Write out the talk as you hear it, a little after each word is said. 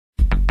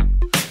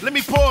Let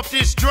me pour up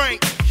this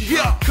drink.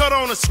 Yeah, cut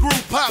on a screw,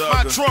 pop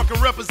my trunk and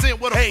represent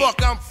where the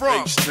fuck I'm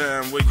from.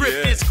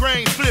 Grip this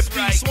grain, flip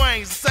these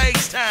swings,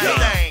 sage time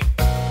thing.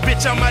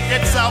 Bitch, I'm at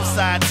that south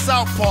side,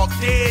 South Park,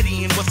 dead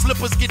end. Where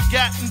slippers get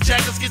got and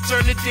jackets get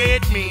turned to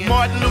dead men.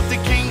 Martin Luther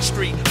King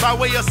Street, by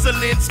way of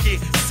Zelensky.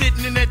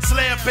 Sitting in that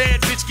slab, bad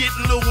bitch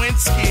getting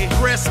Lewinsky.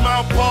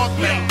 Crestmount Park,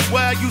 man,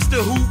 where I used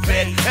to hoop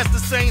at. That's the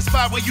same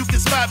spot where you can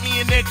spot me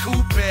in that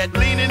coupe at.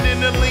 Leaning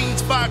in the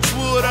leans,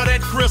 boxwood or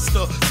that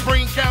crystal.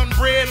 Spring counting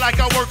bread like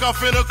I work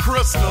off in a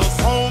crystals.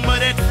 Home of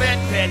that Fat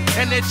Pat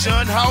and that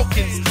John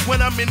Hawkins.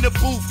 When I'm in the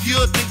booth,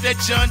 you'll think that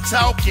John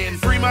talking.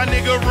 Free my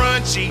nigga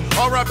Runchi,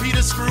 R.I.P.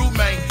 the Screw,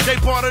 man. They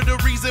part of the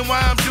reason why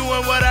I'm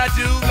doing what I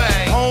do,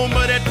 man. Home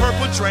of that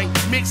purple drink,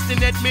 mixed in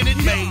that Minute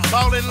Maid.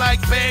 Ballin'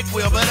 like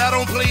Bagwell, but I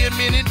don't play a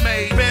Minute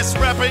Maid. Best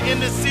rapper in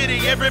the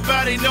city,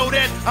 everybody know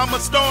that. I'm a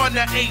star in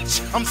the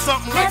H. I'm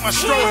something like my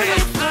straw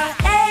hat.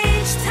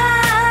 H-Town,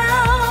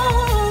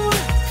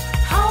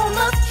 home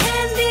of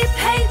candy,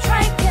 paint,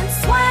 drink, and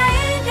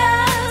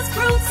swangers.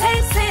 Brew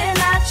tapes and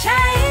I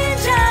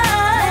change us.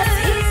 Let's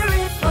hear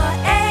it for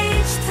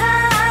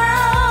H-Town.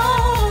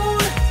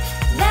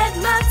 Let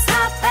my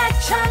top back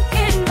chunk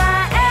in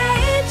my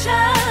age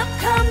up.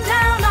 Come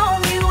down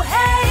on you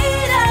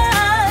haters.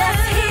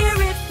 Let's hear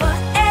it for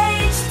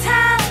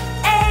H-Town,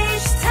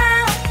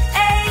 H-Town,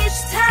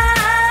 H-Town.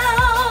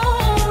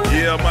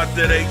 Yeah, I'm out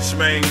that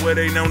H-Main, where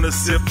they known to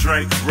sip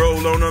drink.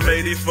 Roll on them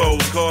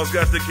 84s, cars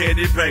got the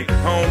candy paint.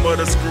 Home of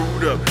the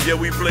screwed up, yeah,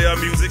 we play our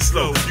music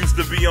slow. Used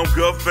to be on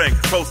Gov Bank,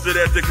 posted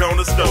at the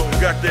corner store.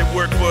 Got that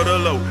work for the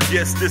low,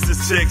 yes, this is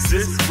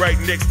Texas. Right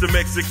next to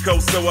Mexico,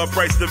 so I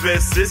price the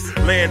bestest.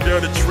 Land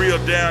on the trail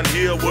down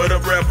here, where the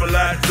rap a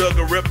lot. Dug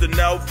a rep the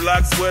North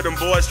Blocks, where them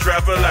boys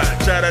trap a lot.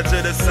 Shout out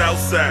to the South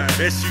Side,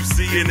 SUC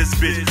in this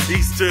bitch.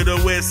 East to the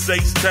West,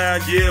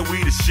 H-Town, yeah,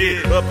 we the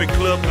shit. Up in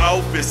club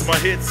office, my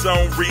hits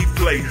on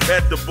replay.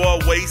 At the bar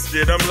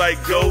wasted, I'm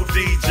like, go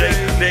DJ.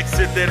 Next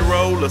hit that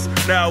Rollers,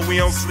 now we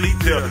don't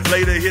sleep here.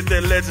 Later hit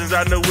that Legends,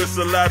 I know it's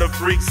a lot of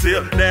freaks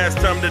here. Now it's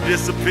time to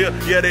disappear,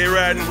 yeah, they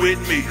riding with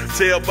me.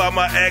 Tell by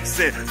my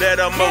accent that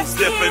I'm most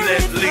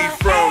definitely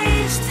from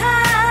H-Town,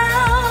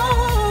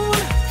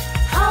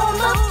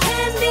 home of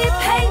candy,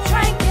 paint,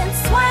 drink, and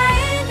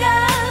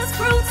swangers.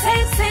 Brew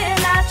tapes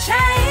and I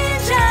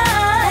change us.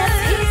 Let's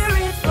hear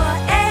it for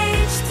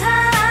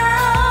H-Town.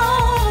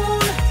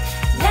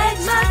 Let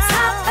my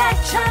top back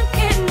chunk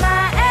in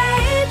my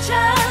age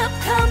up.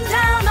 Come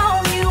down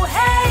on you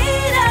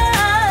haters.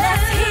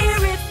 Let's hear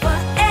it for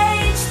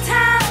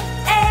H-Town,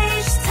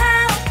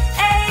 H-Town,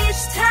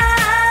 H-Town.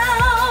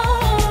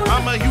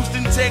 I'm a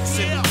Houston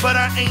Texan, but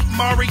I ain't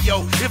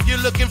Mario. If you're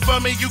looking for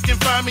me, you can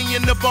find me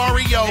in the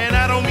barrio. And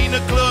I don't mean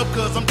the club,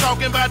 cause I'm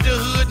talking about the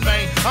hood,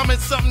 man. I'm in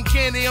something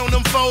candy on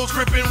them foes,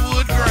 gripping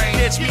wood grain.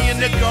 Catch me in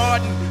the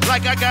garden,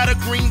 like I got a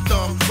green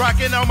thumb.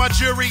 Rocking all my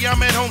jewelry,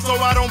 I'm at home, so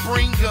I don't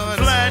bring guns.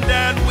 Flying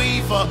down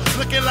Weaver,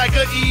 looking like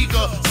an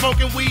eagle.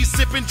 Smoking weed,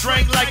 sipping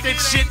drink like that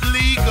shit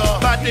legal.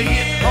 About to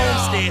hit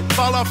Homestead,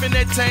 fall off in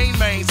that Tane,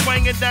 man.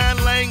 Swinging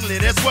down Langley,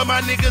 that's where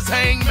my niggas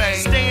hang, man.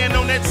 Staying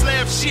on that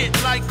slab shit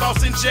like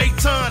Boston J.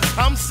 Ton.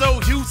 I'm so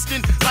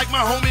Houston, like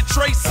my homie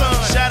Trey Son.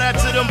 Shout out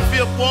to them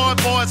Fifth Ward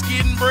boys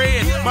getting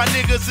bread. My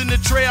niggas in the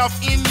tray off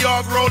in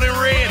yard rolling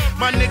red.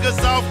 My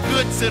niggas off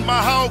Goodson,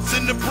 my hogs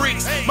in the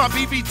bricks. My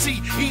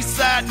BBT East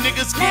Side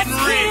niggas getting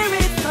Let's rich. hear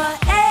it for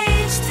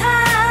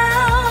H-Town,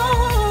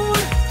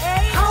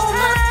 home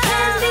of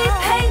candy,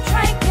 paint,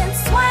 drink, and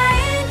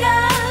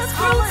swangers.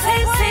 Brew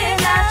tapes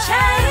and I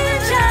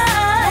change us.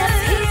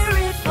 Let's hear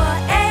it for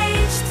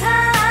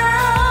H-Town.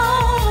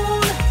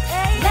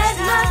 Let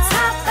my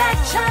top back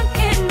chunk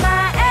in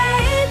my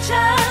age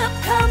up.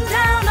 Come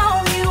down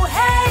on you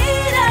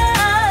haters.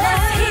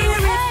 Let's hear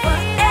it for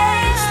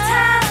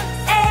H-Town,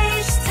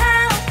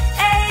 H-Town,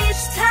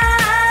 H-Town.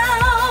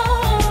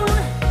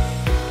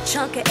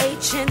 Chunk of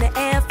H in the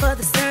air for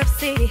the Surf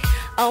City.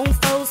 On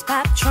foes,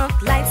 pop trunk,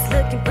 lights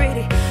looking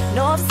pretty.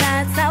 North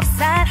side, south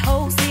side,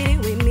 whole city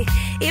with me.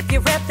 If you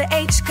rep the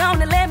H, come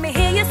to let